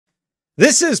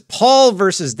This is Paul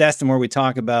versus Destin, where we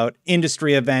talk about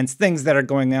industry events, things that are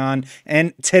going on.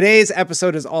 And today's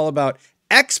episode is all about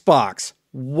Xbox.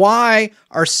 Why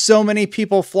are so many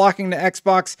people flocking to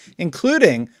Xbox,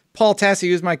 including Paul Tassi,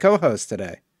 who's my co-host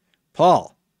today?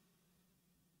 Paul.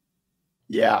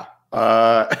 Yeah.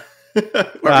 Are we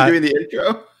doing the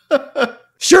intro?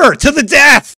 Sure, to the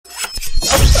death.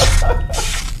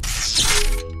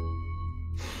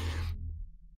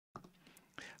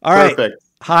 All right. Perfect.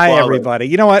 Hi, everybody.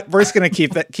 You know what? We're just going to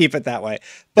keep it that way.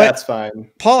 But that's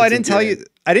fine. Paul, I didn't tell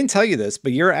you this,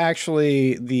 but you're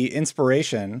actually the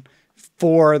inspiration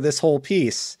for this whole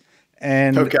piece.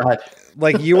 And oh, God.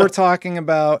 like you were talking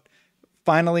about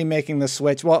finally making the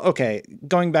switch. Well, okay,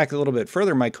 going back a little bit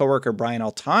further, my coworker Brian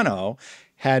Altano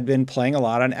had been playing a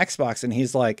lot on Xbox, and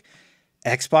he's like,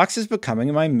 Xbox is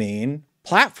becoming my main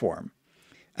platform.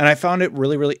 And I found it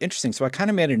really, really interesting. So I kind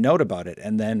of made a note about it.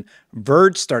 And then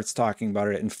Verge starts talking about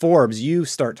it. And Forbes, you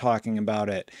start talking about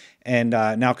it. And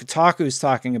now Kotaku's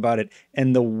talking about it.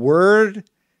 And the word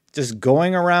just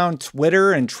going around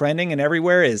Twitter and trending and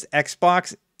everywhere is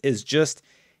Xbox is just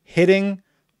hitting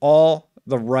all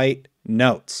the right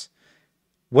notes.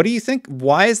 What do you think?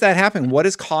 Why is that happening? What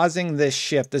is causing this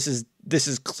shift? This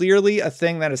is clearly a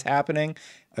thing that is happening,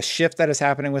 a shift that is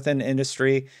happening within the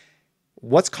industry.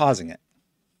 What's causing it?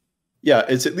 Yeah,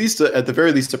 it's at least at the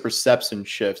very least a perception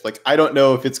shift. Like, I don't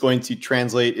know if it's going to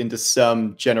translate into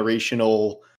some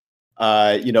generational,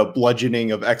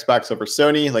 bludgeoning of Xbox over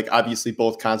Sony. Like, obviously,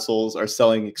 both consoles are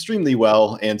selling extremely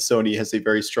well, and Sony has a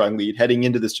very strong lead heading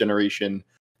into this generation.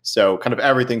 So, kind of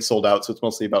everything's sold out. So it's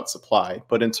mostly about supply.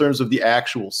 But in terms of the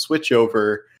actual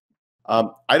switchover,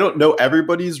 I don't know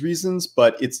everybody's reasons,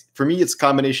 but for me, it's a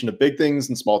combination of big things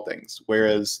and small things.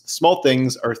 Whereas small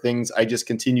things are things I just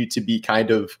continue to be kind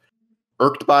of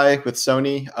irked by with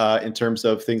Sony in terms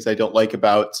of things I don't like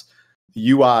about the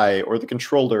UI or the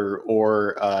controller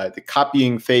or the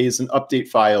copying phase and update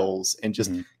files, and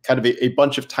just kind of a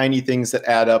bunch of tiny things that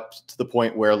add up to the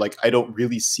point where, like, I don't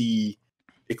really see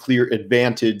a clear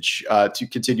advantage to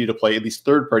continue to play at least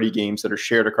third-party games that are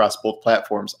shared across both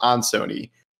platforms on Sony.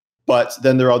 But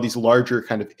then there are all these larger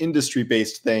kind of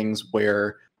industry-based things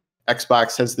where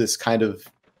Xbox has this kind of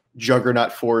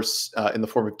juggernaut force in the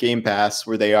form of Game Pass,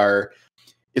 where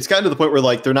it's gotten to the point where,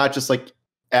 like, they're not just like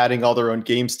adding all their own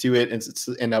games to it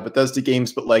and now Bethesda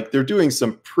games, but like they're doing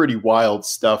some pretty wild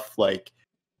stuff. Like,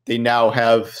 they now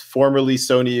have formerly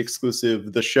Sony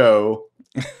exclusive The Show,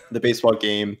 the baseball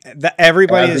game.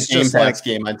 Everybody is just like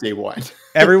game on day one.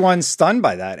 Everyone's stunned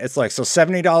by that. It's like, so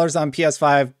 $70 on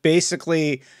PS5,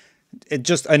 basically it's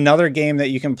just another game that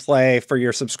you can play for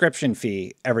your subscription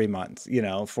fee every month,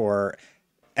 for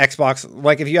Xbox.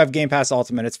 Like, if you have Game Pass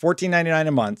Ultimate, it's $14.99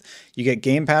 a month. You get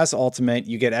Game Pass Ultimate,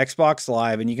 you get Xbox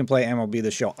Live, and you can play MLB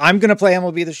The Show. I'm going to play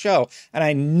MLB The Show, and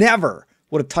I never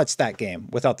would have touched that game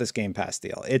without this Game Pass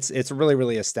deal. It's really,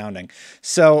 really astounding.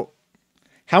 So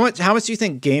how much do you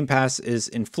think Game Pass is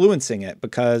influencing it?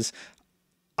 Because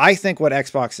I think what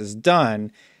Xbox has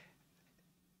done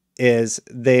is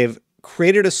they've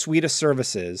created a suite of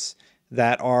services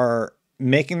that are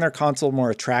making their console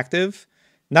more attractive,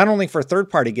 not only for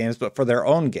third-party games, but for their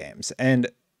own games. And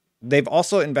they've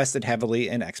also invested heavily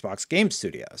in Xbox Game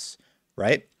Studios,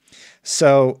 right?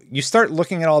 So you start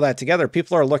looking at all that together.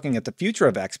 People are looking at the future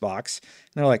of Xbox, and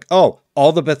they're like, oh,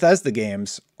 all the Bethesda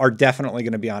games are definitely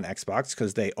going to be on Xbox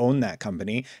because they own that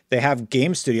company. They have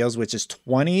Game Studios, which is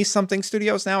 20-something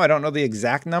studios now. I don't know the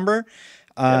exact number.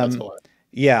 That's a lot.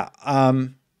 Yeah.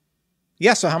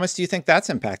 So how much do you think that's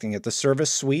impacting it? The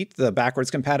service suite, the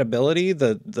backwards compatibility,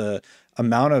 the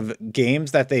amount of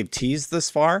games that they've teased this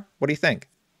far? What do you think?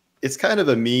 It's kind of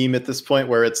a meme at this point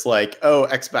where it's like, oh,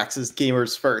 Xbox is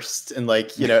gamers first. And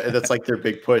like, that's like their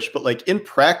big push. But like, in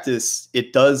practice,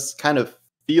 it does kind of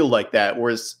feel like that.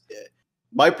 Whereas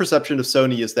my perception of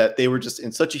Sony is that they were just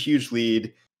in such a huge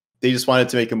lead. They just wanted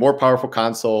to make a more powerful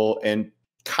console and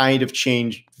kind of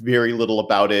change very little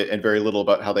about it and very little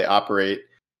about how they operate.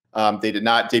 They did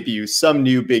not debut some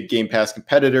new big Game Pass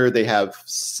competitor. They have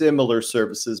similar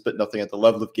services, but nothing at the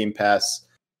level of Game Pass.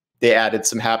 They added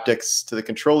some haptics to the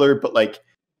controller, but like,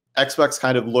 Xbox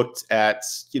kind of looked at,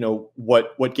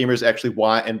 what gamers actually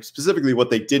want, and specifically what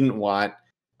they didn't want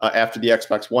after the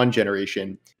Xbox One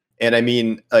generation. And I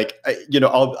mean, like,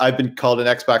 I've been called an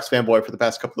Xbox fanboy for the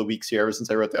past couple of weeks here, ever since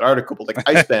I wrote that article. But like,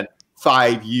 I spent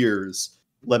 5 years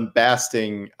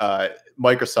lambasting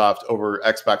Microsoft over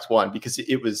Xbox One because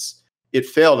it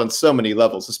failed on so many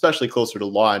levels, especially closer to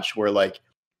launch, where like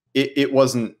it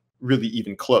wasn't really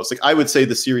even close. Like, I would say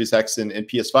the Series X and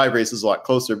PS5 race is a lot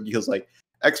closer because like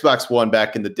Xbox One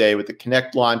back in the day with the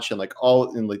Kinect launch and like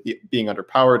all in like being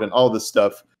underpowered and all this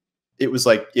stuff, it was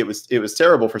like it was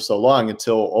terrible for so long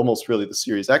until almost really the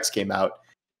Series X came out.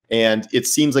 And it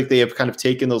seems like they have kind of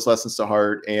taken those lessons to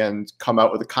heart and come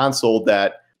out with a console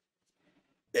that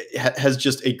has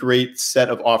just a great set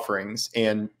of offerings.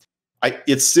 And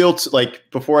it's still like,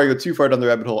 before I go too far down the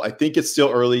rabbit hole, I think it's still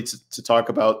early to talk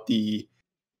about they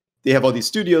have all these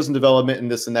studios in development and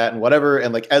this and that and whatever.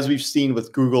 And like, as we've seen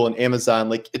with Google and Amazon,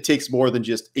 like it takes more than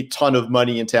just a ton of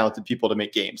money and talented people to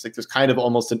make games. Like there's kind of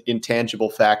almost an intangible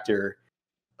factor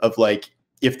of like,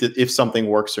 if something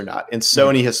works or not. And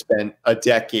Sony has spent a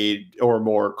decade or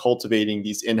more cultivating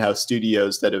these in-house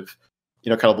studios that have,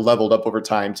 kind of leveled up over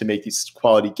time to make these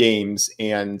quality games.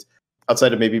 And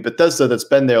outside of maybe Bethesda that's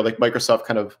been there, like Microsoft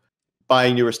kind of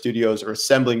buying newer studios or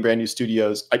assembling brand new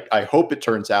studios. I hope it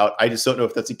turns out. I just don't know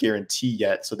if that's a guarantee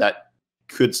yet. So that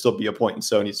could still be a point in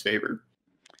Sony's favor.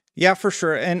 Yeah, for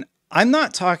sure. And I'm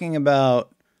not talking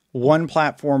about one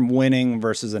platform winning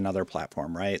versus another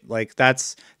platform, right? Like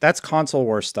that's console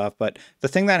war stuff. But the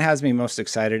thing that has me most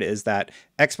excited is that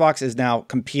Xbox is now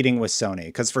competing with Sony,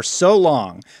 because for so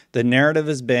long, the narrative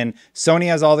has been Sony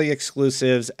has all the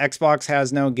exclusives. Xbox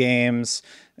has no games.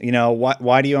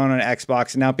 Why do you own an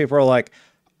Xbox? And now people are like,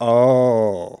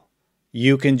 oh,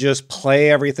 you can just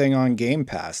play everything on Game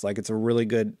Pass. Like it's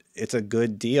a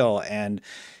good deal. And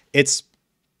it's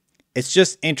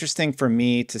just interesting for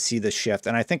me to see the shift.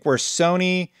 And I think where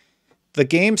the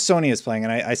game Sony is playing,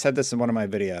 and I said this in one of my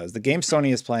videos, the game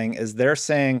Sony is playing is they're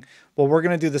saying, well, we're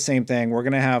going to do the same thing. We're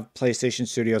going to have PlayStation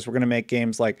Studios. We're going to make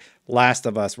games like Last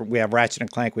of Us. We have Ratchet and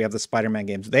Clank. We have the Spider-Man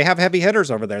games. They have heavy hitters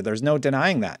over there. There's no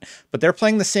denying that. But they're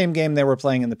playing the same game they were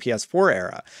playing in the PS4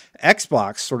 era.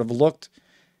 Xbox sort of looked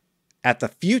at the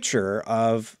future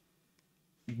of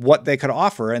what they could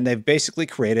offer, and they've basically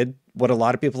created what a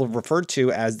lot of people have referred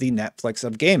to as the Netflix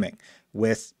of gaming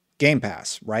with Game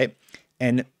Pass, right?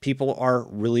 And people are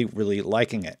really, really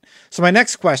liking it. So my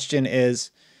next question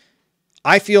is,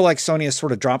 I feel like Sony has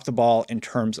sort of dropped the ball in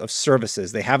terms of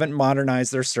services. They haven't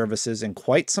modernized their services in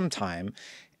quite some time.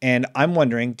 And I'm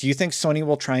wondering, do you think Sony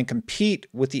will try and compete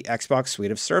with the Xbox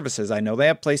suite of services? I know they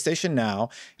have PlayStation Now,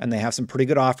 and they have some pretty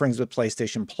good offerings with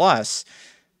PlayStation Plus,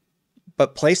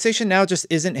 but PlayStation Now just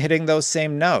isn't hitting those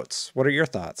same notes. What are your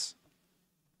thoughts?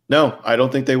 No, I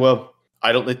don't think they will.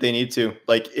 I don't think they need to.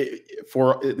 Like,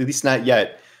 for at least not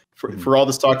yet. For all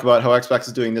this talk about how Xbox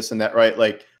is doing this and that, right?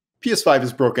 Like, PS5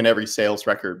 has broken every sales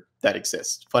record that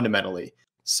exists fundamentally.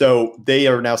 So they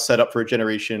are now set up for a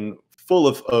generation full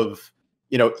of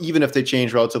even if they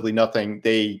change relatively nothing,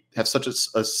 they have such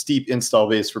a steep install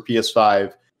base for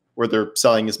PS5 where they're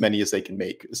selling as many as they can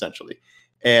make, essentially.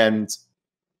 And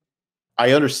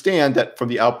I understand that from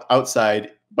the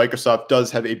outside, Microsoft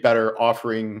does have a better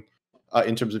offering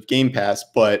in terms of Game Pass,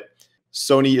 but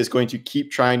Sony is going to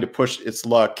keep trying to push its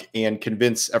luck and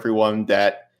convince everyone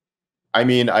that, I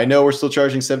mean, I know we're still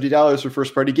charging $70 for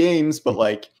first party games, but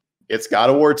like, it's God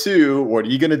of War 2. What are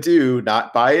you going to do?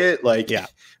 Not buy it? Like, yeah.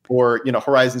 Or,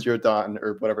 Horizon Zero Dawn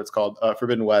or whatever it's called,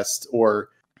 Forbidden West or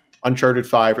Uncharted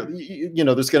 5. Or,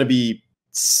 there's going to be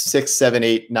 6, 7,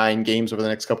 8, 9 games over the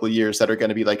next couple of years that are going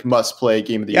to be like must play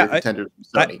game of the year contenders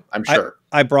from Sony, I'm sure.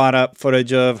 I brought up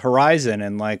footage of Horizon,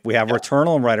 and like we have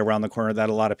Returnal right around the corner that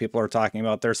a lot of people are talking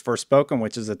about. There's Forspoken,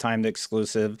 which is a timed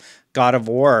exclusive. God of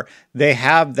War. They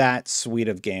have that suite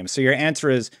of games. So your answer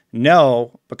is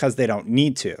no, because they don't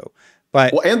need to.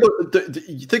 But and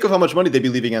you think of how much money they'd be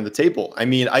leaving on the table. I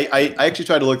mean, I actually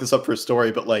tried to look this up for a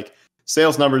story, but like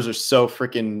sales numbers are so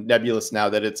freaking nebulous now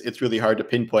that it's really hard to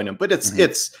pinpoint them. But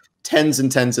it's tens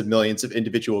and tens of millions of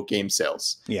individual game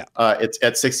sales. Yeah, it's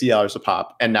at $60 a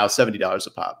pop, and now $70 a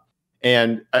pop.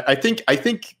 And I think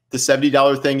the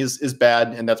 $70 thing is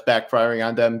bad, and that's backfiring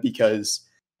on them because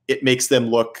it makes them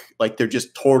look like they're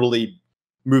just totally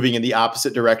moving in the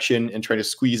opposite direction and trying to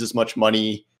squeeze as much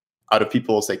money out of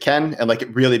people as they can. And like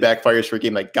it really backfires for a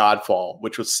game like Godfall,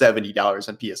 which was $70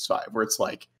 on PS5, where it's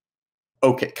like,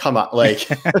 okay, come on, like,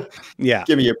 yeah,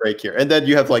 give me a break here. And then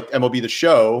you have like MLB The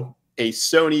Show, a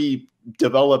Sony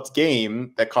developed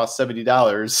game that costs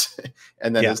 $70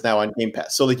 and then is now on Game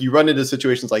Pass. So like you run into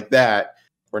situations like that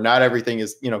where not everything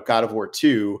is, God of War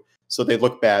 2. So they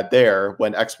look bad there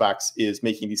when Xbox is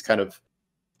making these kind of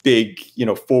big,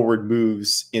 forward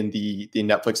moves in the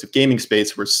Netflix of gaming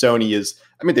space, where Sony is,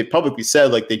 I mean, they publicly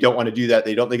said like they don't want to do that.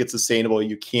 They don't think it's sustainable.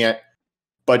 You can't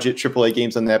budget AAA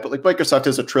games on that. But like Microsoft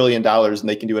has $1 trillion and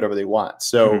they can do whatever they want.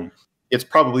 So it's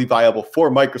probably viable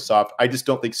for Microsoft. I just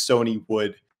don't think Sony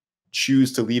would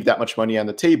choose to leave that much money on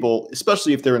the table,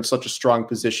 especially if they're in such a strong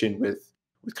position with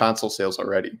console sales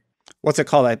already. what's it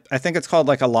called? I think it's called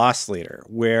like a loss leader,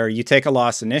 where you take a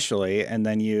loss initially and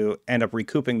then you end up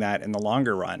recouping that in the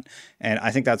longer run. And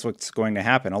I think that's what's going to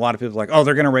happen. A lot of people are like, oh,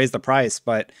 they're going to raise the price,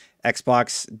 but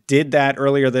Xbox did that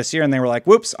earlier this year and they were like,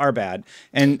 whoops, our bad.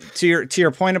 And to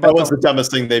your point about that was the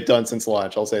dumbest thing they've done since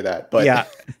launch, I'll say that. But yeah,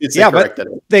 corrected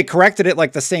it. They corrected it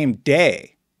like the same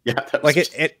day. Yeah, like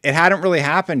it hadn't really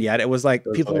happened yet. It was like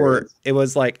it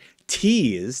was like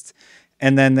teased,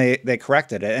 and then they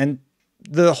corrected it. And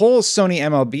the whole Sony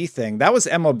MLB thing, that was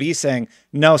MLB saying,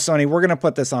 no, Sony, we're going to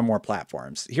put this on more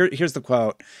platforms. Here's the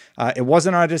quote. It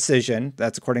wasn't our decision,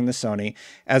 that's according to Sony.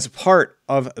 As part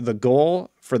of the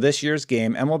goal for this year's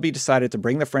game, MLB decided to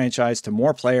bring the franchise to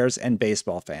more players and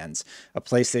baseball fans, a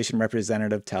PlayStation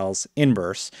representative tells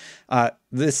Inverse.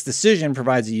 This decision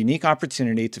provides a unique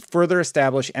opportunity to further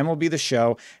establish MLB The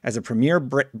Show as a premier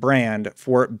brand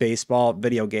for baseball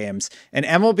video games. And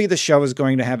MLB The Show is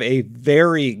going to have a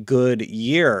very good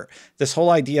year. This whole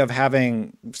idea of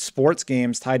having sports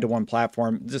games tied to one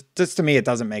platform, just to me, it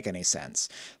doesn't make any sense.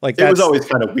 Like it was always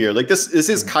kind of weird. Like this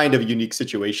is kind of a unique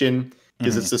situation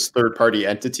because it's this third party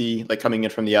entity like coming in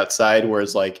from the outside,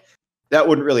 whereas like that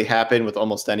wouldn't really happen with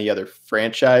almost any other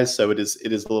franchise. So it is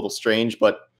a little strange,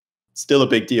 but still a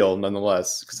big deal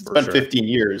nonetheless, because it's been 15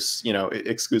 years,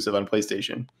 exclusive on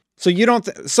PlayStation. So you don't,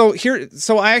 so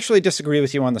I actually disagree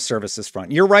with you on the services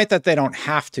front. You're right that they don't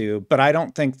have to, but I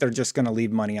don't think they're just going to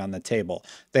leave money on the table.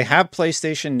 They have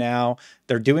PlayStation Now.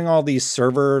 They're doing all these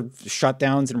server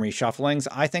shutdowns and reshufflings.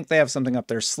 I think they have something up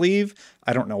their sleeve.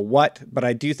 I don't know what, but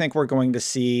I do think we're going to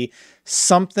see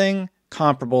something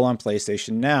comparable on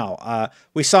PlayStation Now.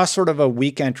 We saw sort of a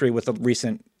weak entry with a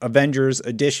recent Avengers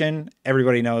edition.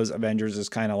 Everybody knows Avengers is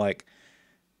kind of like,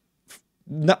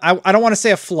 no, I don't want to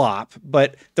say a flop,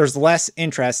 but there's less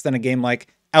interest than a game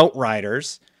like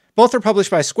Outriders. Both are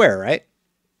published by Square, right?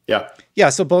 Yeah. Yeah,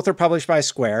 so both are published by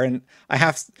Square. And I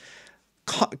have,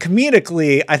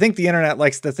 comedically, I think the internet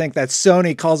likes to think that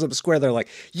Sony calls up Square. They're like,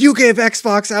 you gave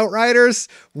Xbox Outriders?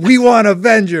 We want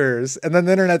Avengers. And then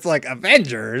the internet's like,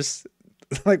 Avengers?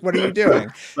 Like, what are you doing?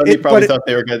 They probably thought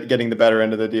they were getting the better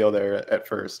end of the deal there at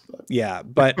first. But. Yeah,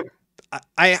 but...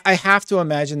 I have to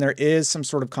imagine there is some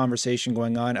sort of conversation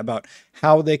going on about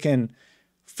how they can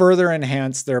further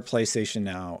enhance their PlayStation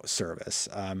Now service.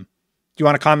 Do you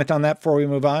want to comment on that before we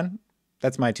move on?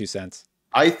 That's my 2 cents.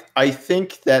 I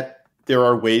think that there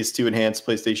are ways to enhance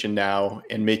PlayStation Now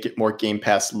and make it more Game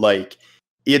Pass-like.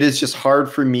 It is just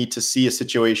hard for me to see a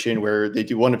situation where they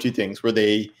do one of two things, where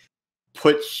they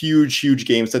put huge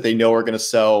games that they know are going to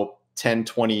sell 10,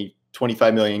 20,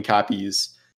 25 million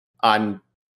copies on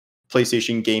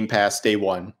PlayStation Game Pass day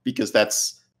one, because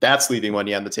that's leaving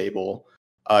money on the table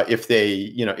if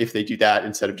they do that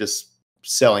instead of just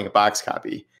selling a box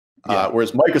copy. Yeah.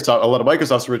 Whereas Microsoft, a lot of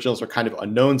Microsoft's originals are kind of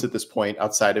unknowns at this point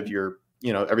outside of your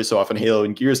every so often Halo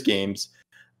and Gears games.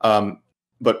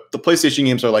 But the PlayStation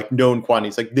games are like known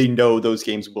quantities. Like they know those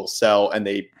games will sell and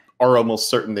they are almost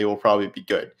certain they will probably be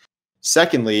good.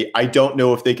 Secondly, I don't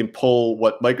know if they can pull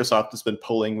what Microsoft has been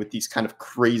pulling with these kind of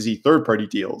crazy third-party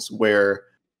deals where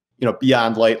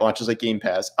Beyond Light launches at Game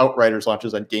Pass, Outriders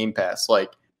launches on Game Pass.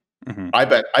 Like, I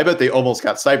bet they almost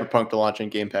got Cyberpunk to launch on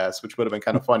Game Pass, which would have been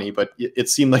kind of funny, but it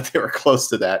seemed like they were close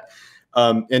to that.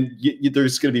 And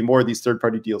there's going to be more of these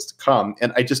third-party deals to come.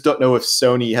 And I just don't know if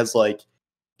Sony has like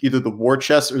either the war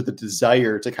chest or the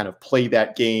desire to kind of play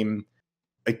that game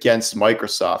against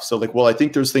Microsoft. So like, well, I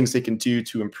think there's things they can do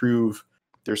to improve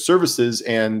their services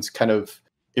and kind of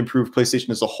improve PlayStation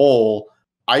as a whole.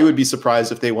 I would be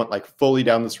surprised if they went like fully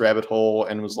down this rabbit hole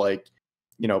and was like,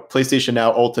 PlayStation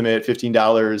Now Ultimate,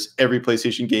 $15. Every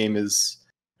PlayStation game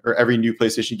or every new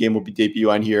PlayStation game will be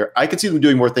debut on here. I could see them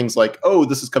doing more things like, oh,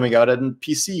 this is coming out on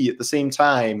PC at the same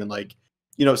time. And like,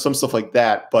 some stuff like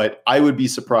that. But I would be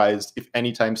surprised if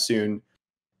anytime soon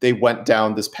they went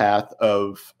down this path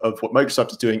of what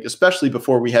Microsoft is doing, especially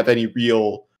before we have any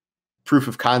real proof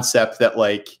of concept that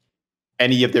like,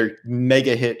 any of their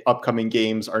mega hit upcoming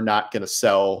games are not going to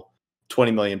sell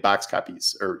 20 million box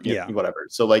copies or whatever.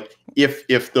 So like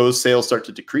if those sales start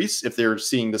to decrease, if they're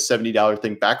seeing the $70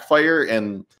 thing backfire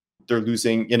and they're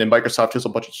losing, and then Microsoft has a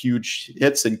bunch of huge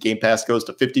hits and Game Pass goes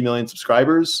to 50 million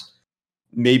subscribers,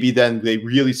 maybe then they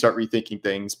really start rethinking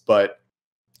things. But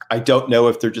I don't know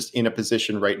if they're just in a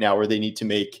position right now where they need to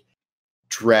make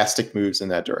drastic moves in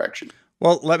that direction.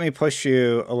 Well, let me push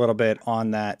you a little bit on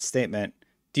that statement.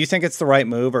 Do you think it's the right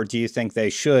move, or do you think they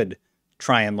should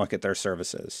try and look at their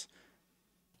services?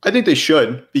 I think they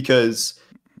should, because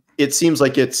it seems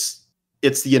like it's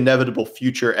the inevitable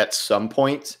future at some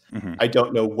point. I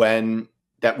don't know when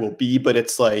that will be, but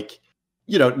it's like,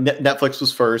 Netflix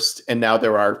was first, and now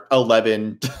there are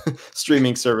 11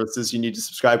 streaming services you need to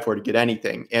subscribe for to get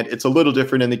anything. And it's a little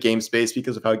different in the game space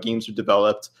because of how games are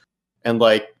developed. And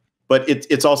like, but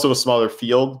it's also a smaller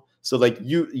field. So like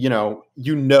that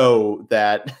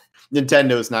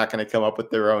Nintendo is not going to come up with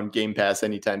their own Game Pass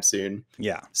anytime soon.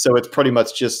 Yeah. So it's pretty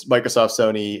much just Microsoft,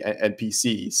 Sony, and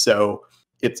PC. So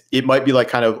it might be like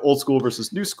kind of old school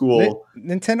versus new school.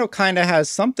 Nintendo kind of has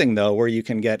something though, where you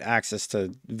can get access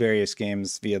to various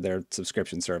games via their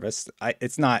subscription service.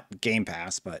 It's not Game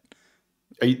Pass, but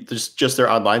just their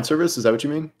online service. Is that what you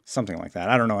mean? Something like that.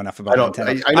 I don't know enough about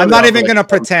Nintendo. I'm not even going to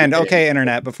pretend. Okay,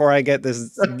 internet, before I get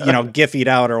this, giffied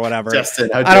out or whatever. Justin,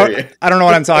 how dare you? I don't know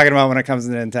what I'm talking about when it comes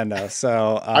to Nintendo.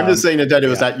 So I'm just saying Nintendo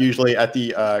is not usually at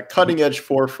the cutting edge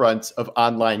forefront of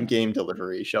online game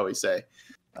delivery, shall we say.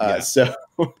 So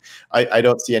I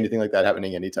don't see anything like that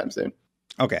happening anytime soon.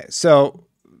 Okay, so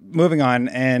moving on,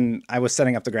 and I was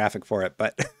setting up the graphic for it,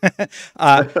 but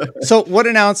so what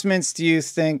announcements do you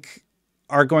think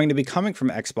are going to be coming from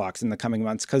Xbox in the coming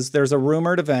months? Because there's a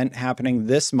rumored event happening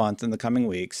this month in the coming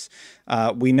weeks.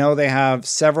 We know they have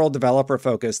several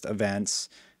developer-focused events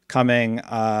coming.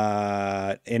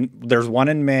 There's one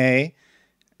in May,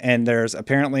 and there's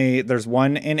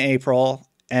one in April,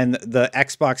 and the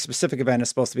Xbox specific event is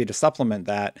supposed to be to supplement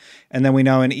that. And then we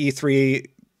know an E3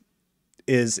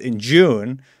 is in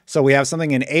June. So we have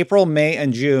something in April, May,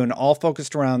 and June, all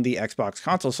focused around the Xbox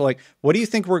console. So like, what do you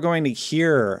think we're going to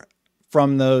hear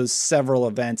from those several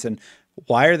events, and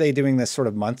why are they doing this sort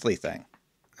of monthly thing?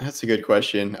 That's a good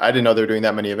question. I didn't know they were doing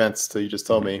that many events till you just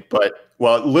told me. But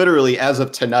well, literally as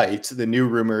of tonight, the new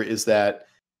rumor is that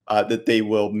they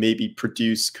will maybe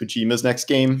produce Kojima's next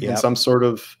game in some sort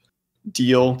of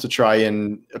deal to try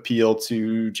and appeal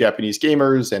to Japanese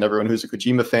gamers and everyone who's a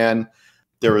Kojima fan.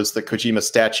 There was the Kojima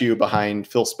statue behind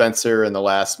Phil Spencer in the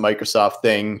last Microsoft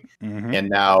thing. And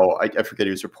now I forget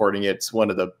who's reporting it. It's one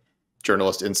of the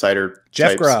journalist insider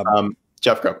Jeff Grubb.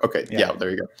 Jeff Grubb. Okay. Yeah, there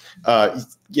you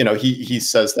go. He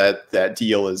says that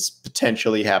deal is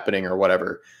potentially happening or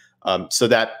whatever. So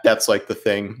that's like the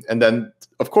thing. And then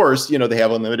of course, they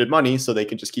have unlimited money, so they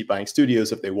can just keep buying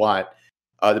studios if they want.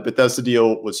 The Bethesda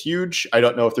deal was huge. I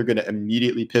don't know if they're going to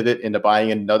immediately pivot into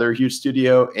buying another huge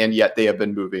studio, and yet they have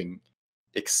been moving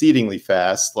exceedingly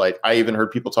fast. Like I even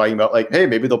heard people talking about like, hey,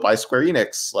 maybe they'll buy Square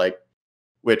Enix, like,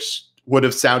 which would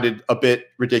have sounded a bit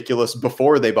ridiculous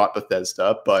before they bought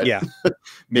Bethesda, but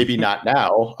maybe not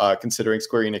now, considering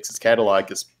Square Enix's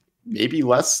catalog is maybe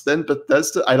less than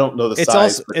Bethesda. I don't know the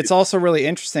size. It's also really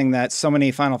interesting that so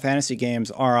many Final Fantasy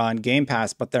games are on Game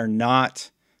Pass, but they're not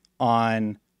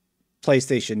on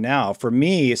PlayStation Now. For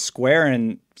me, Square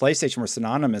and PlayStation were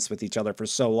synonymous with each other for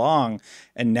so long,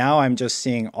 and now I'm just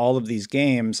seeing all of these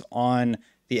games on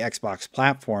the Xbox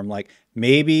platform. Like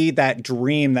maybe that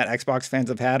dream that Xbox fans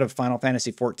have had of Final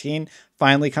Fantasy 14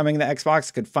 finally coming to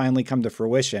Xbox could finally come to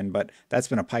fruition, but that's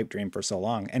been a pipe dream for so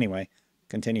long. Anyway,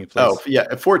 continue, please. Oh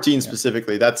yeah, 14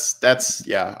 specifically. That's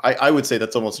I would say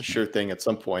that's almost a sure thing at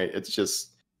some point. It's just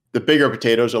the bigger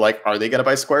potatoes are like, are they going to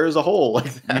buy Square as a whole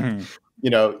like that?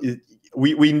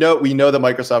 We know that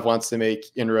Microsoft wants to make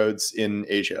inroads in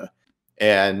Asia,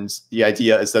 and the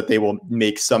idea is that they will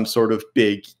make some sort of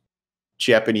big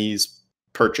Japanese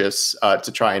purchase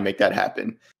to try and make that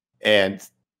happen. And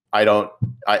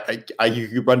you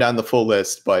could run down the full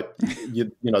list, but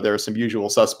there are some usual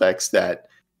suspects that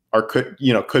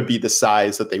could be the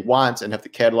size that they want and have the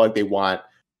catalog they want.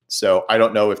 So I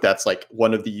don't know if that's like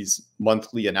one of these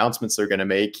monthly announcements they're going to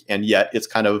make, and yet it's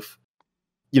kind of,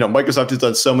 Microsoft has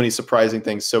done so many surprising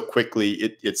things so quickly.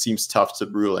 It seems tough to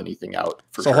rule anything out.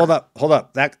 So hold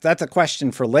up. That's a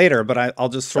question for later, but I'll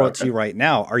just throw it to you right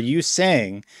now. Are you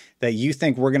saying that you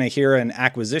think we're going to hear an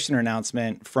acquisition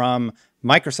announcement from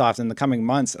Microsoft in the coming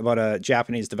months about a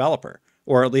Japanese developer,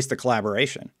 or at least a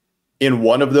collaboration? In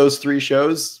one of those three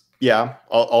shows, yeah,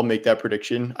 I'll make that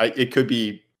prediction. It could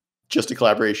be just a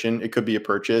collaboration. It could be a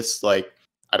purchase. Like,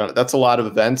 I don't know. That's a lot of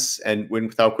events, and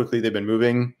with how quickly they've been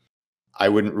moving, I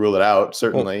wouldn't rule it out,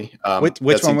 certainly. Which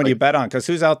one would you bet on? Because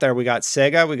who's out there? We got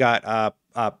Sega, we got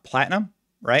Platinum,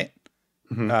 right?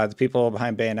 The people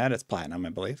behind Bayonetta, it's Platinum, I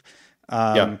believe.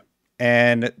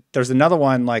 And there's another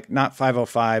one, like not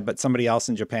 505, but somebody else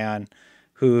in Japan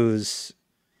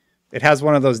it has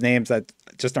one of those names that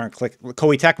just aren't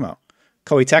Koei Tecmo.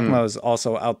 Koei Tecmo is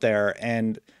also out there,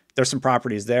 and there's some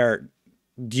properties there.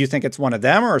 Do you think it's one of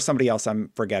them or somebody else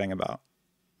I'm forgetting about?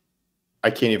 I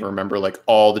can't even remember like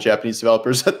all the Japanese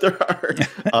developers that there are.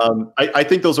 I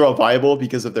think those are all viable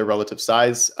because of their relative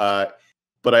size. But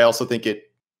I also think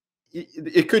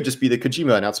it could just be the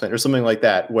Kojima announcement or something like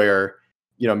that, where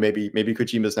maybe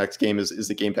Kojima's next game is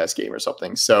the Game Pass game or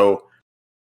something. So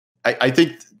I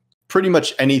think pretty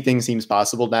much anything seems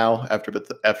possible now after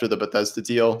the Bethesda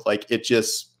deal. Like it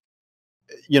just,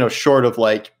 short of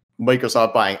like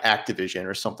Microsoft buying Activision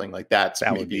or something like that's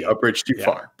That would maybe be a bridge too yeah.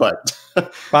 far. But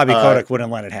Bobby Kotick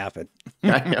wouldn't let it happen.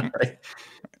 I know, right?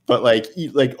 But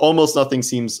like almost nothing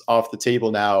seems off the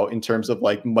table now in terms of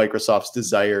like Microsoft's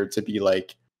desire to be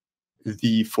like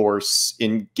the force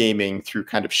in gaming through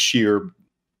kind of sheer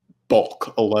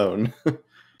bulk alone.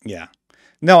 Yeah.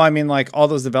 No, I mean, like all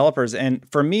those developers. And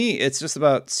for me, it's just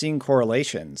about seeing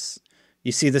correlations.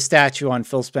 You see the statue on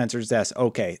Phil Spencer's desk.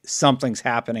 Okay, something's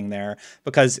happening there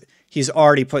because he's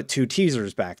already put 2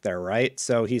 teasers back there, right?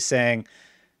 So he's saying,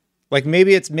 like,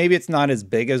 maybe it's not as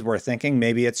big as we're thinking.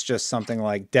 Maybe it's just something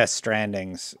like Death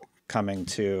Stranding's coming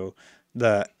to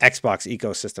the Xbox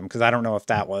ecosystem, because I don't know if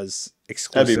that was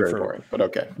exclusive. That'd be very boring, but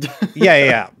okay.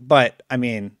 Yeah. But I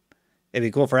mean, it'd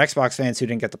be cool for Xbox fans who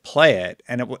didn't get to play it.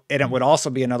 And it would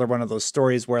also be another one of those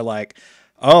stories where like,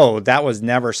 oh, that was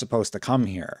never supposed to come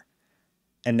here.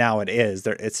 And now it is.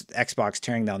 It's Xbox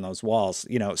tearing down those walls.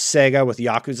 Sega with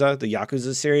Yakuza, the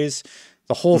Yakuza series,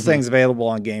 the whole thing's available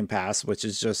on Game Pass, which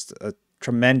is just a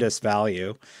tremendous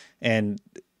value. And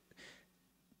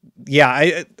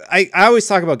yeah, I always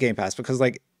talk about Game Pass because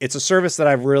like it's a service that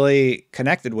I've really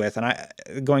connected with.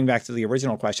 And going back to the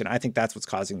original question, I think that's what's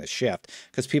causing the shift,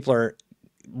 because people are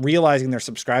realizing they're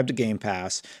subscribed to Game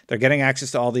Pass. They're getting access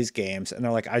to all these games and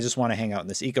they're like, I just want to hang out in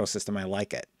this ecosystem. I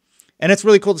like it. And it's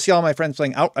really cool to see all my friends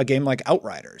playing a game like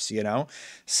Outriders,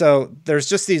 So there's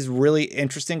just these really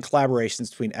interesting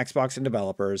collaborations between Xbox and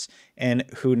developers, and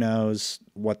who knows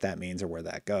what that means or where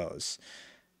that goes.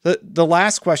 The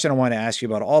last question I want to ask you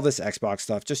about all this Xbox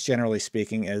stuff, just generally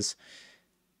speaking, is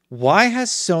why has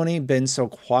Sony been so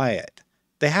quiet?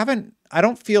 I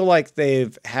don't feel like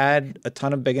they've had a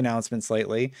ton of big announcements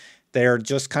lately. They're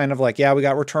just kind of like, yeah, we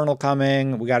got Returnal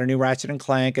coming. We got a new Ratchet and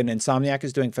Clank, and Insomniac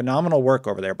is doing phenomenal work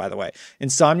over there, by the way.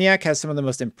 Insomniac has some of the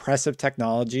most impressive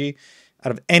technology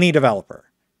out of any developer.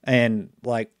 And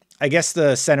like, I guess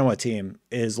the Senua team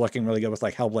is looking really good with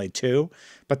like Hellblade 2,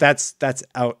 but that's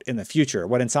out in the future.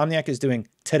 What Insomniac is doing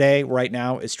today, right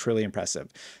now, is truly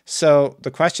impressive. So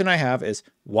the question I have is,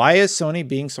 why is Sony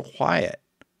being so quiet?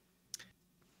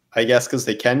 I guess because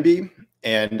they can be.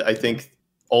 And I think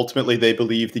ultimately they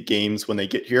believe the games when they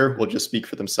get here will just speak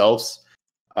for themselves.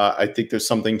 I think there's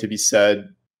something to be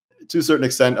said to a certain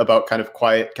extent about kind of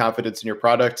quiet confidence in your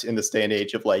product in this day and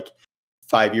age of like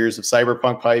 5 years of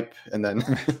cyberpunk hype and then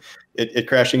it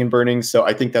crashing and burning. So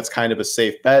I think that's kind of a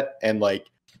safe bet. And like,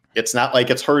 it's not like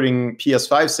it's hurting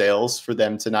PS5 sales for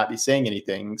them to not be saying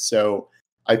anything. So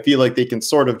I feel like they can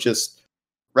sort of just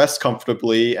rest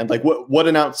comfortably. And like, what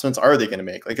announcements are they going to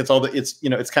make? Like it's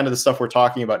kind of the stuff we're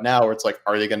talking about now where it's like,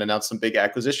 are they going to announce some big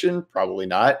acquisition? Probably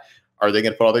not. Are they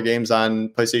going to put all their games on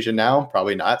PlayStation Now?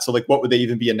 Probably not. So like, what would they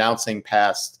even be announcing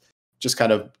past just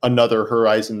kind of another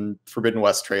Horizon Forbidden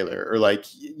West trailer or like,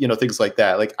 things like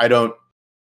that? Like,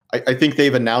 I think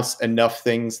they've announced enough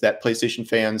things that PlayStation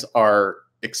fans are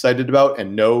excited about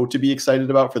and know to be excited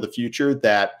about for the future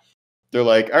that they're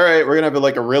like, all right, we're going to have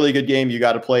like a really good game you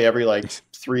got to play every like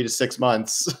 3 to 6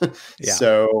 months. Yeah.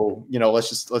 So, let's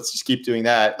just keep doing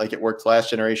that. Like it worked last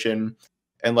generation.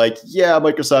 And like, yeah,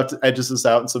 Microsoft edges this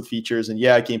out in some features and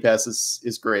yeah, Game Pass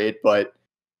is great, but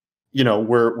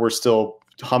we're still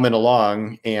humming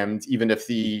along. And even if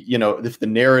the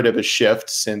narrative has shifted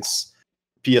since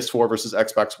PS4 versus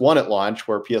Xbox One at launch,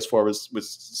 where PS4 was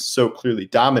so clearly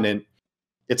dominant,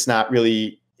 it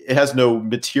has no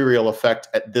material effect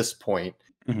at this point.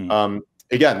 Mm-hmm.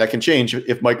 Again, that can change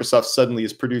if Microsoft suddenly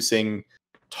is producing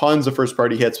tons of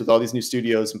first-party hits with all these new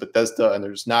studios and Bethesda, and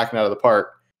they're just knocking out of the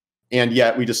park. And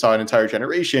yet we just saw an entire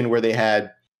generation where they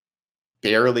had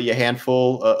barely a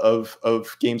handful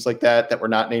of games like that were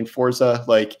not named Forza.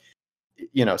 Like,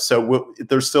 so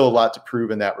there's still a lot to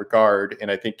prove in that regard. And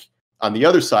I think on the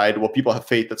other side, while people have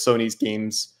faith that Sony's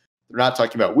games they're not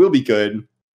talking about will be good,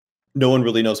 no one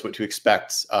really knows what to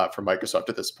expect from Microsoft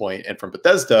at this point. And from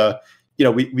Bethesda,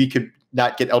 we could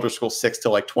not get Elder Scrolls 6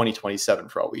 till like 2027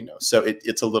 for all we know. So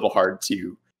it's a little hard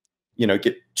to,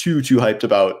 get too hyped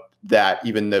about that,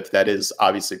 even if that is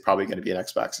obviously probably going to be an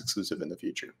Xbox exclusive in the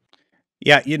future.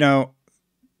 Yeah,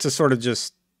 to sort of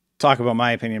just talk about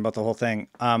my opinion about the whole thing.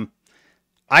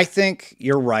 I think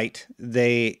you're right.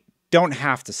 They don't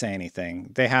have to say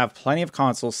anything. They have plenty of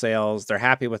console sales. They're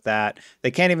happy with that.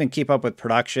 They can't even keep up with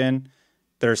production.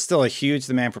 There's still a huge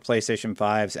demand for PlayStation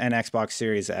 5s and Xbox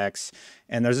Series X,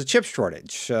 and there's a chip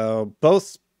shortage. So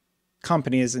both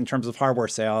companies, in terms of hardware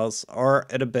sales, are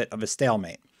at a bit of a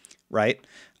stalemate, right?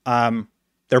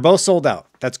 They're both sold out.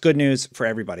 That's good news for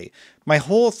everybody. My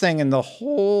whole thing and the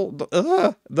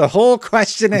whole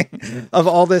questioning of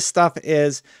all this stuff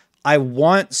is I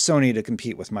want Sony to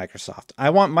compete with Microsoft. I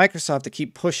want Microsoft to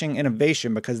keep pushing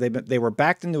innovation because they were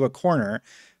backed into a corner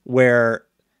where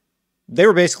they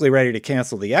were basically ready to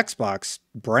cancel the Xbox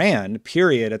brand,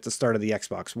 period, at the start of the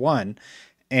Xbox One.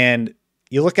 And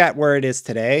you look at where it is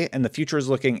today, and the future is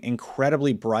looking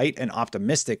incredibly bright and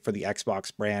optimistic for the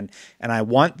Xbox brand. And I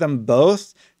want them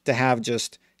both to have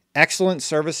just excellent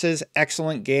services,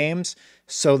 excellent games,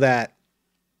 so that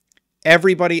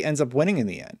everybody ends up winning in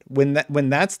the end. When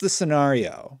that's the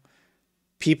scenario,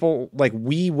 people like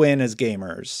we win as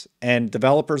gamers and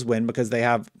developers win because they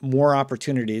have more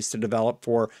opportunities to develop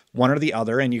for one or the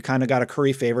other. And you kind of got to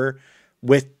curry favor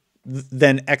with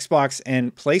then Xbox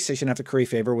and PlayStation have to curry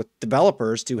favor with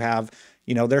developers to have,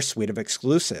 you know, their suite of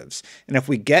exclusives. And if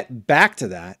we get back to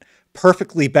that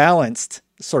perfectly balanced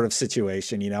sort of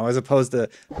situation, you know, as opposed to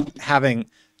having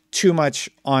too much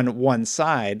on one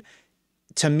side,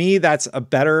 to me, that's a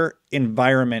better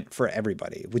environment for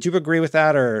everybody. Would you agree with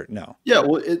that or no? Yeah,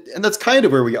 well, and that's kind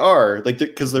of where we are, like,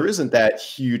 because there isn't that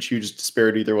huge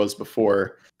disparity there was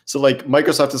before. So like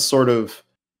Microsoft is sort of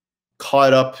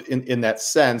caught up in that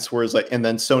sense, whereas like, and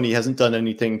then Sony hasn't done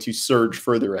anything to surge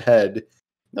further ahead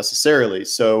necessarily.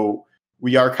 So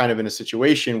we are kind of in a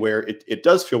situation where it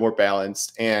does feel more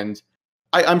balanced. And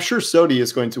I'm sure Sony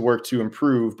is going to work to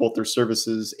improve both their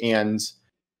services and,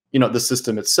 you know, the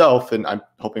system itself. And I'm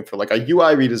hoping for like a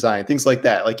UI redesign, things like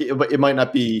that. Like it might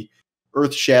not be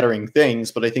earth shattering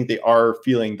things, but I think they are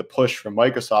feeling the push from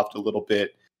Microsoft a little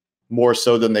bit more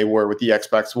so than they were with the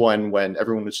Xbox One, when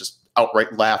everyone was just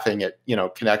outright laughing at, you know,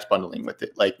 Kinect bundling with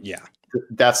it. Like, yeah,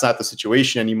 that's not the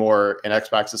situation anymore. And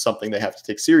Xbox is something they have to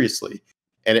take seriously.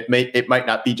 And it might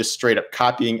not be just straight up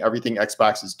copying everything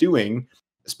Xbox is doing,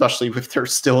 especially if they're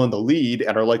still in the lead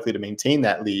and are likely to maintain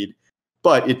that lead.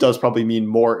 But it does probably mean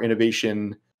more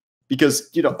innovation because,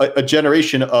 you know, a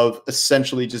generation of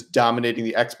essentially just dominating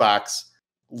the Xbox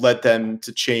led them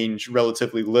to change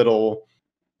relatively little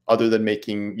other than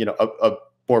making, you know, a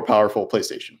more powerful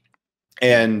PlayStation.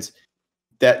 And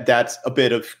that's a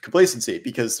bit of complacency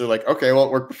because they're like, okay, well,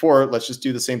 it worked before. Let's just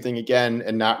do the same thing again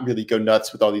and not really go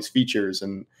nuts with all these features.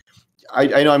 And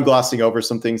I know I'm glossing over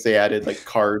some things they added, like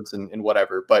cards and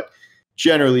whatever, but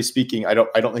generally speaking, I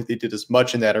don't think they did as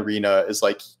much in that arena as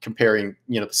like comparing,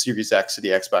 you know, the Series X to the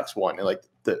Xbox One and like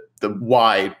the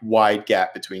wide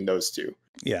gap between those two.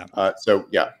 Yeah. So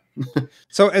yeah.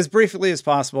 So as briefly as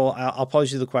possible, I'll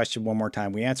pose you the question one more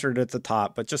time. We answered it at the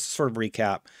top, but just to sort of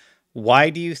recap, why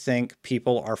do you think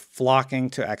people are flocking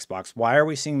to Xbox? Why are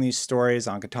we seeing these stories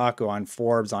on Kotaku, on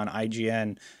Forbes, on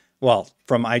IGN? Well,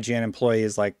 from IGN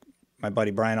employees like my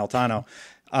buddy Brian Altano,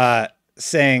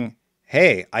 saying,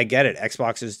 hey, I get it.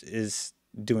 Xbox is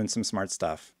doing some smart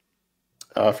stuff.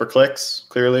 For clicks,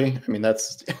 clearly. I mean,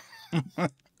 that's...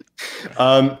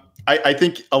 I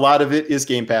think a lot of it is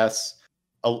Game Pass.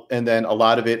 And then a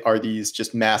lot of it are these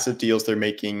just massive deals they're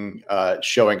making,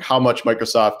 showing how much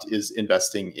Microsoft is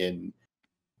investing in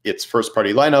its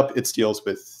first-party lineup, its deals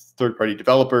with third-party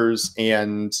developers,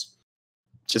 and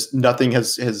just nothing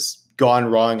has gone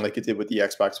wrong like it did with the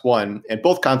Xbox One. And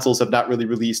both consoles have not really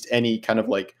released any kind of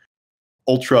like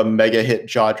ultra mega hit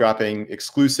jaw-dropping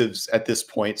exclusives at this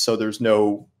point, so there's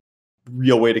no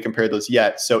real way to compare those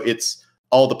yet. So it's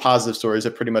all the positive stories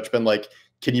have pretty much been like,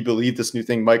 can you believe this new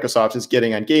thing Microsoft is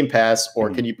getting on Game Pass? Or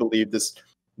can you believe this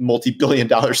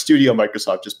multi-billion-dollar studio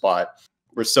Microsoft just bought?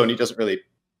 Where Sony doesn't really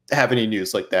have any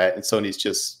news like that. And Sony's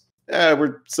just,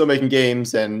 we're still making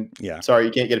games and sorry,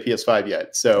 you can't get a PS5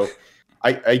 yet. So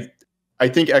I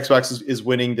think Xbox is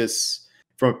winning this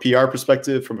from a PR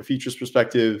perspective, from a features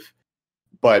perspective,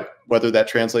 but whether that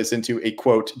translates into a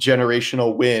quote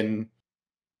generational win,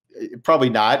 probably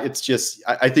not. It's just,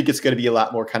 I think it's going to be a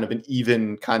lot more kind of an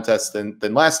even contest than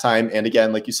last time. And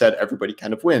again, like you said, everybody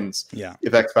kind of wins. Yeah.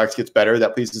 If Xbox gets better,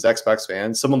 that pleases Xbox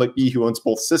fans. Someone like me who owns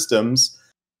both systems,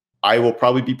 I will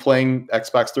probably be playing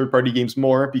Xbox third-party games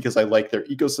more because I like their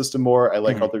ecosystem more. I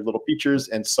like all their little features,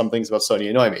 and some things about Sony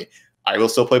annoy me. I will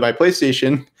still play my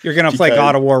PlayStation. You're going to play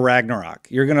God of War Ragnarok.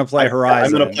 You're going to play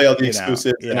Horizon. I'm going to play all the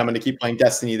exclusives, and I'm going to keep playing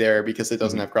Destiny there because it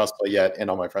doesn't have crossplay yet, and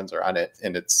all my friends are on it,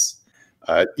 and it's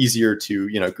easier to,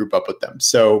 you know, group up with them.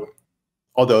 So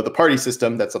although the party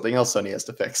system, that's something else Sony has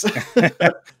to fix.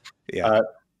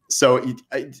 So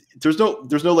there's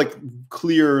no like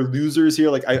clear losers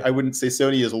here. Like I wouldn't say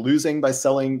Sony is losing by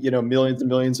selling, you know, millions and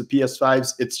millions of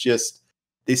PS5s. It's just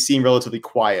they seem relatively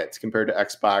quiet compared to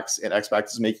Xbox, and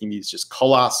Xbox is making these just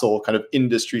colossal kind of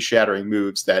industry shattering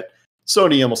moves that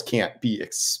Sony almost can't be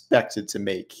expected to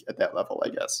make at that level, I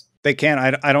guess. They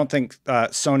can't. I don't think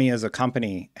Sony as a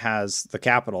company has the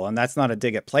capital, and that's not a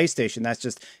dig at PlayStation. That's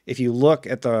just, if you look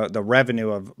at the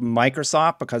revenue of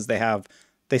Microsoft, because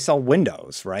they sell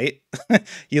Windows, right?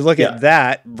 You look at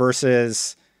that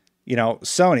versus, you know,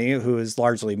 Sony, who is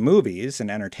largely movies and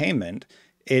entertainment.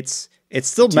 It's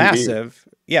still TV. Massive.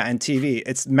 Yeah, and TV.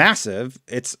 It's massive.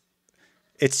 It's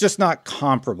just not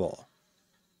comparable.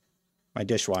 My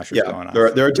dishwasher's going off.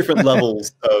 There are different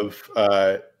levels of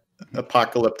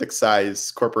apocalyptic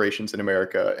size corporations in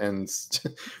America, and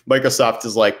Microsoft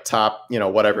is like top, you know,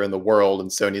 whatever in the world, and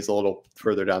Sony's a little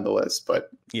further down the list. But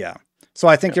yeah, so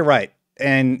I think you're right,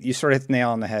 and you sort of hit the nail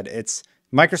on the head. It's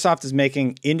Microsoft is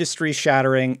making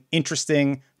industry-shattering,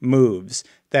 interesting moves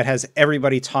that has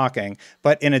everybody talking.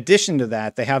 But in addition to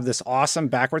that, they have this awesome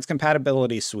backwards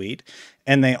compatibility suite,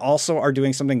 and they also are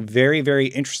doing something very, very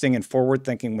interesting and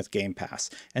forward-thinking with Game Pass.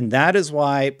 And that is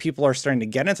why people are starting to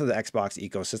get into the Xbox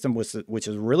ecosystem, which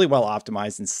is really well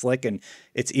optimized and slick, and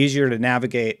it's easier to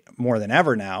navigate more than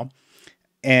ever now.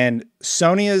 And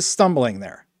Sony is stumbling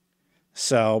there.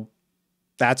 So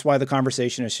that's why the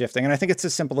conversation is shifting. And I think it's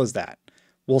as simple as that.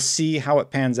 We'll see how it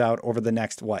pans out over the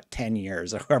next, 10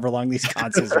 years or however long these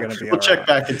consoles are going to be. We'll check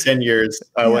back in 10 years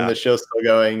when the show's still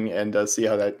going and see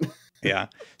how that. Yeah.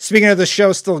 Speaking of the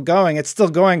show still going, it's still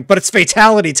going, but it's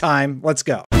fatality time. Let's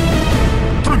go.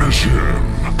 Finish him.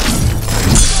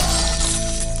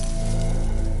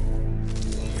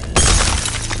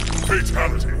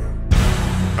 Fatality.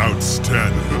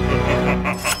 Outstanding.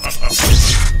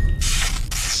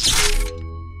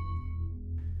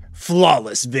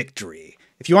 Flawless victory.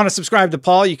 If you want to subscribe to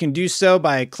Paul, you can do so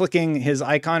by clicking his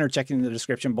icon or checking the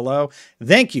description below.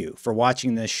 Thank you for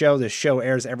watching this show. This show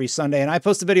airs every Sunday, and I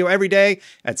post a video every day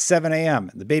at 7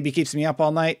 a.m. The baby keeps me up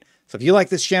all night. So if you like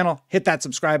this channel, hit that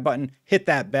subscribe button, hit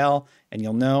that bell, and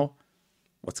you'll know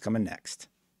what's coming next.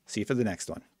 See you for the next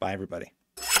one. Bye, everybody.